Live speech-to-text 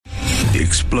The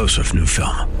explosive new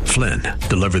film, Flynn,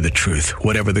 deliver the truth,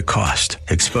 whatever the cost,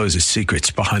 exposes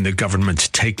secrets behind the government's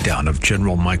takedown of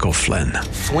General Michael Flynn.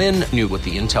 Flynn knew what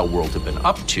the intel world had been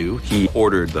up to. He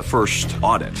ordered the first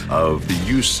audit of the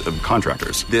use of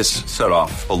contractors. This set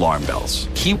off alarm bells.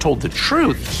 He told the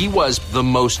truth. He was the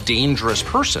most dangerous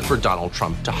person for Donald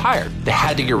Trump to hire. They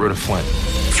had to get rid of Flynn.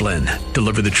 Flynn,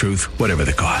 deliver the truth, whatever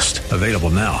the cost. Available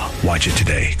now. Watch it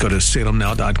today. Go to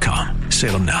salemnow.com.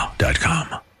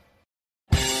 salemnow.com.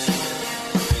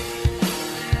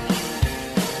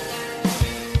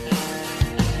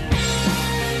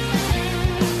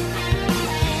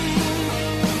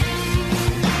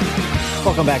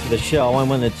 Welcome back to the show. I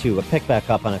wanted to pick back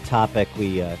up on a topic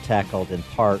we tackled in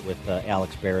part with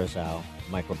Alex Barazow,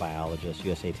 microbiologist,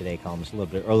 USA Today columnist, a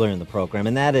little bit earlier in the program,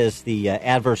 and that is the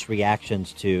adverse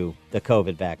reactions to the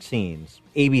COVID vaccines.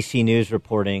 ABC News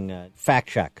reporting fact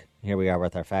check. Here we are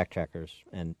with our fact checkers.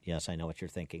 And yes, I know what you're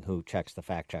thinking. Who checks the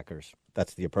fact checkers?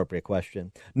 That's the appropriate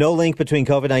question. No link between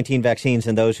COVID-19 vaccines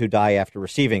and those who die after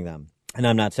receiving them. And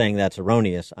I'm not saying that's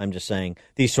erroneous. I'm just saying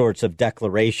these sorts of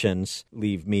declarations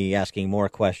leave me asking more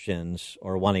questions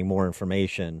or wanting more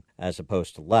information as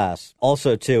opposed to less.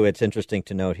 Also, too, it's interesting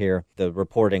to note here the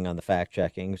reporting on the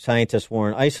fact-checking. Scientists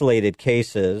warn isolated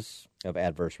cases of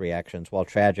adverse reactions, while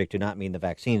tragic, do not mean the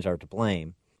vaccines are to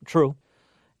blame. True.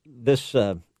 This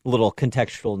little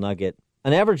contextual nugget.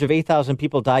 An average of 8,000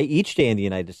 people die each day in the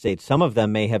United States. Some of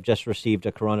them may have just received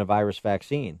a coronavirus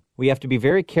vaccine. We have to be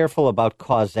very careful about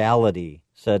causality,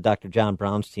 said Dr. John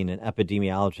Brownstein, an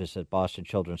epidemiologist at Boston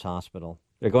Children's Hospital.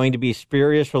 There are going to be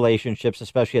spurious relationships,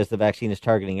 especially as the vaccine is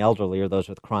targeting elderly or those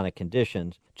with chronic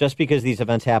conditions. Just because these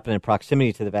events happen in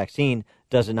proximity to the vaccine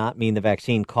does not mean the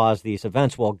vaccine caused these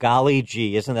events. Well, golly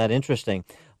gee, isn't that interesting?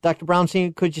 Dr.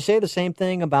 Brownstein, could you say the same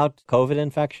thing about COVID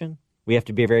infection? We have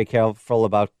to be very careful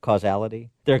about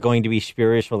causality. There are going to be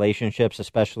spurious relationships,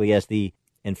 especially as the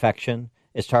infection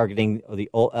is targeting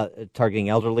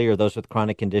elderly or those with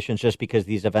chronic conditions. Just because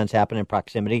these events happen in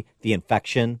proximity, the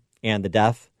infection and the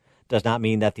death does not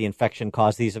mean that the infection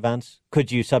caused these events.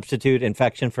 Could you substitute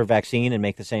infection for vaccine and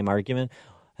make the same argument?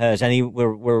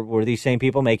 Were these same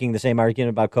people making the same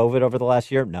argument about COVID over the last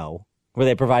year? No. Were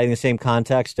they providing the same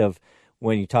context of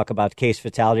when you talk about case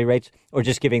fatality rates, or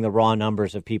just giving the raw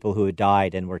numbers of people who had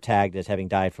died and were tagged as having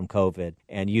died from COVID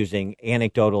and using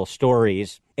anecdotal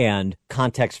stories and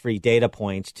context-free data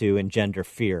points to engender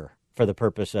fear for the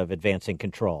purpose of advancing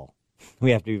control? We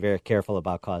have to be very careful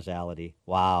about causality.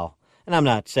 Wow. And I'm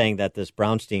not saying that this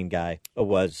Brownstein guy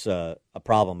was a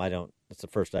problem. It's the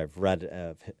first I've read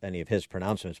of any of his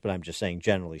pronouncements, but I'm just saying,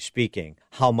 generally speaking,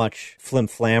 how much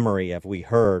flimflammery have we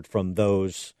heard from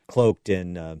those cloaked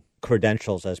in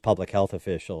credentials as public health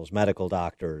officials, medical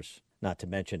doctors, not to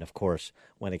mention, of course,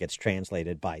 when it gets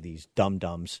translated by these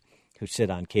dum-dums who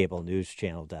sit on cable news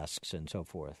channel desks and so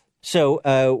forth. So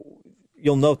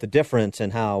you'll note the difference in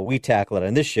how we tackle it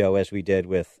on this show as we did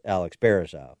with Alex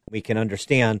Barazow. We can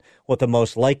understand what the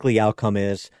most likely outcome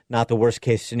is, not the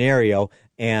worst-case scenario,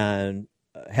 and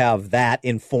have that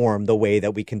inform the way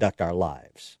that we conduct our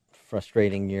lives.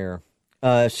 Frustrating year.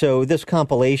 So this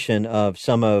compilation of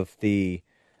some of the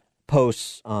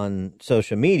posts on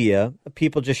social media,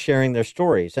 people just sharing their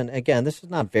stories. And again, this is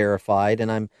not verified, and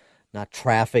I'm not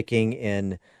trafficking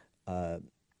in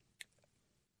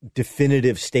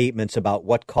definitive statements about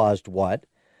what caused what,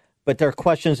 but there are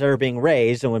questions that are being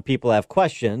raised, and when people have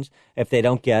questions, if they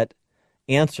don't get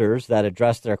answers that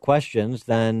address their questions,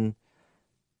 then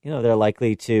they're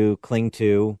likely to cling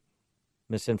to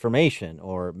misinformation,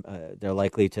 or they're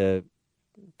likely to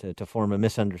form a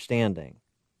misunderstanding.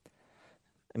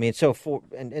 I mean, so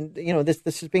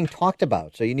this is being talked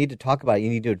about. So you need to talk about it. You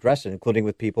need to address it, including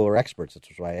with people who are experts. That's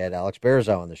why I had Alex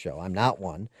Barazow on the show. I'm not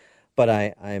one, but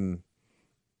I'm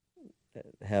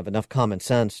have enough common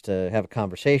sense to have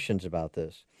conversations about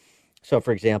this. So,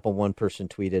 for example, one person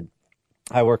tweeted,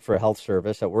 "I work for a health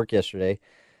service. At work yesterday,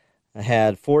 I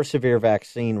had 4 severe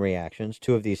vaccine reactions.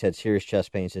 2 of these had serious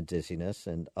chest pains and dizziness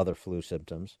and other flu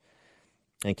symptoms.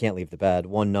 And can't leave the bed.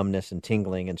 1 numbness and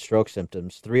tingling and stroke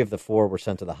symptoms. 3 of the 4 were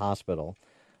sent to the hospital.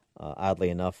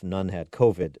 Oddly enough, none had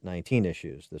COVID-19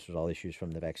 issues. This was all issues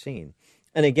from the vaccine."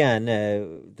 And again,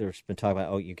 there's been talk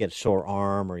about, you get a sore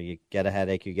arm or you get a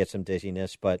headache, you get some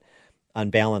dizziness, but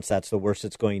on balance, that's the worst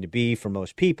it's going to be for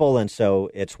most people. And so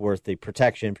it's worth the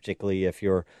protection, particularly if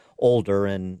you're older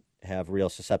and have real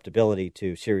susceptibility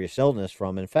to serious illness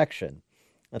from infection.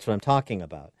 That's what I'm talking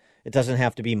about. It doesn't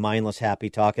have to be mindless,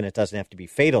 happy talk, and it doesn't have to be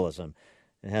fatalism.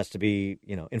 It has to be,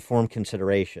 informed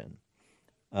consideration.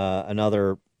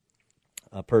 Another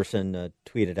person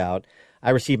tweeted out, "I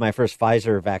received my first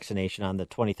Pfizer vaccination on the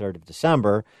 23rd of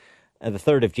December. The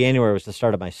 3rd of January was the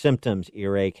start of my symptoms,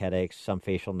 earache, headaches, some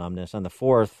facial numbness. On the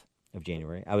 4th of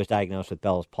January, I was diagnosed with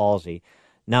Bell's palsy.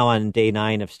 Now on day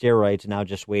 9 of steroids, now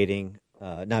just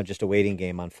a waiting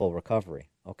game on full recovery.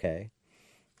 Okay.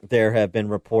 There have been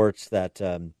reports that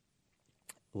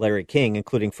Larry King,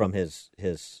 including from his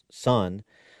son,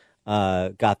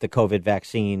 got the COVID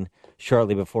vaccine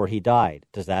shortly before he died.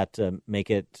 Does that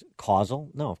make it causal?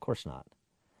 No, of course not.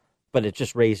 But it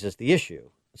just raises the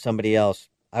issue. Somebody else,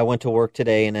 I went to work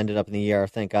today and ended up in the ER.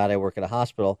 Thank God I work at a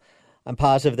hospital. I'm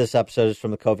positive this episode is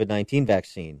from the COVID-19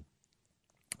 vaccine.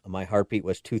 My heartbeat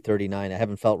was 239. I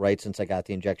haven't felt right since I got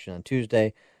the injection on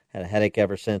Tuesday. Had a headache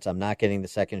ever since. I'm not getting the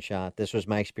second shot. This was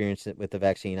my experience with the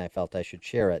vaccine. I felt I should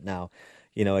share it. Now,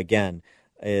 again,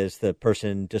 is the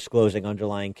person disclosing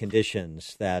underlying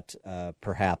conditions that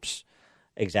perhaps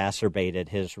exacerbated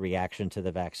his reaction to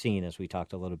the vaccine, as we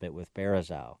talked a little bit with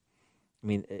Barazow. I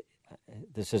mean,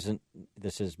 this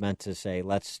is meant to say,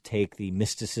 let's take the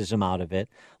mysticism out of it.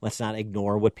 Let's not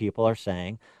ignore what people are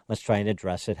saying. Let's try and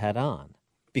address it head on.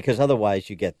 Because otherwise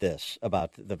you get this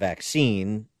about the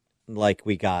vaccine like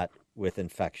we got with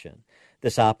infection.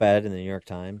 This op-ed in the New York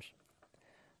Times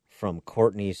from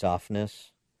Courtney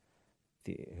Zoffness,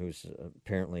 who's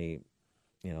apparently,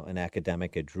 an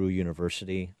academic at Drew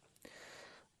University.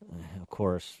 Of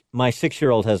course, my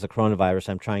 6-year-old has the coronavirus.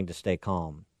 I'm trying to stay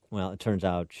calm. Well, it turns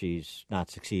out she's not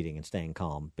succeeding in staying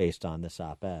calm based on this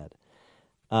op-ed.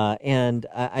 And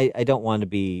I don't want to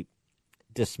be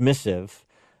dismissive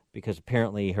because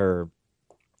apparently her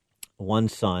one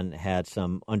son had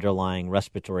some underlying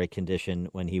respiratory condition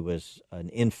when he was an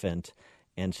infant,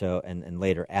 and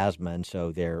later asthma, and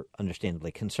so they're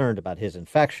understandably concerned about his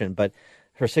infection. But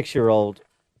her 6-year-old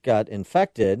got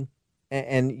infected,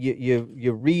 and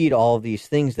you read all these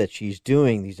things that she's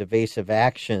doing, these evasive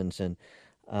actions, and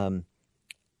the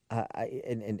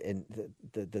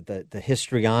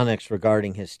histrionics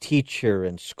regarding his teacher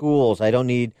and schools. I don't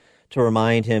need to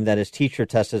remind him that his teacher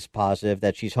tested positive,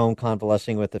 that she's home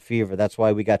convalescing with a fever. That's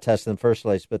why we got tested in the first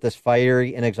place. But this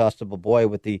fiery, inexhaustible boy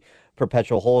with the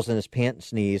perpetual holes in his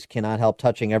pants knees cannot help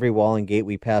touching every wall and gate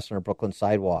we pass on our Brooklyn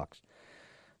sidewalks.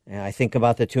 And I think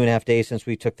about the 2.5 days since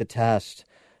we took the test,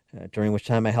 during which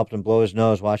time I helped him blow his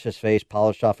nose, wash his face,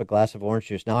 polished off a glass of orange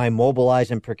juice. Now I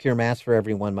mobilize and procure masks for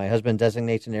everyone. My husband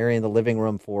designates an area in the living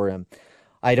room for him.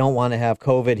 I don't want to have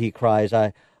COVID, he cries.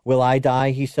 Will I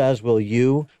die, he says. Will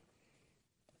you?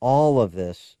 All of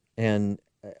this, and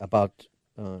about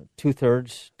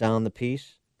 2/3 down the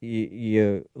piece,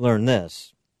 you learn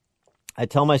this. I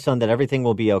tell my son that everything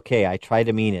will be okay. I try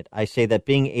to mean it. I say that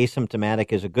being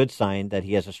asymptomatic is a good sign that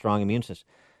he has a strong immune system.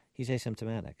 He's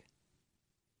asymptomatic.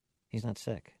 He's not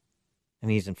sick. I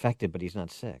mean, he's infected, but he's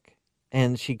not sick.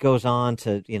 And she goes on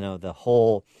to, the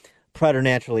whole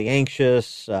preternaturally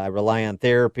anxious, I rely on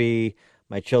therapy.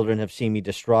 My children have seen me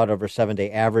distraught over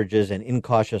 7-day averages and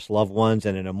incautious loved ones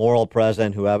and an immoral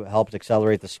president who have helped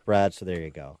accelerate the spread. So there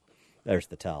you go. There's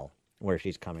the tell where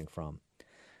she's coming from.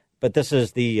 But this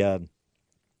is the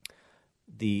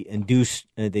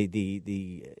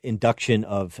induction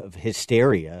of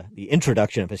hysteria, the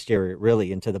introduction of hysteria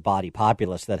really into the body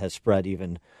populace that has spread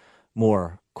even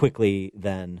more quickly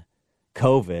than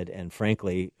COVID and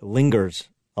frankly lingers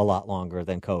a lot longer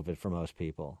than COVID for most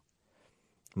people.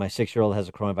 My 6-year-old has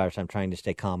a coronavirus. I'm trying to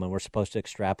stay calm, and we're supposed to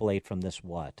extrapolate from this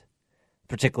what?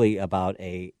 Particularly about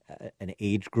an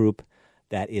age group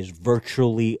that is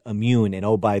virtually immune. And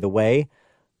oh, by the way,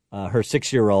 her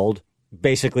 6-year-old,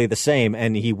 basically the same,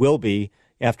 and he will be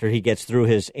after he gets through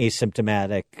his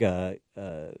asymptomatic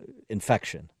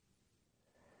infection.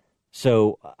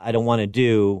 So I don't want to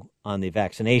do on the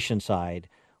vaccination side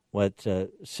what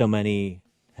so many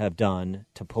have done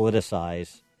to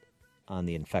politicize on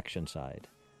the infection side.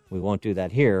 We won't do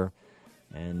that here,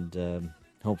 and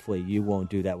hopefully you won't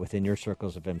do that within your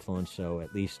circles of influence, so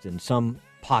at least in some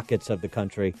pockets of the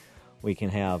country we can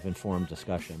have informed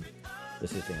discussion.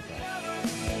 This is Dan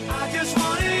Proft. I just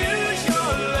want to use your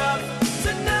love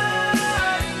tonight.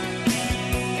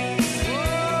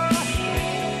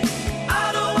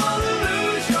 I don't want to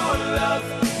lose your love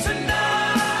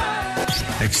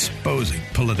tonight. Exposing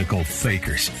political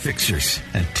fakers, fixers,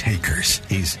 and takers.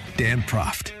 He's Dan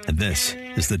Proft, and this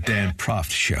is The Dan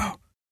Proft Show.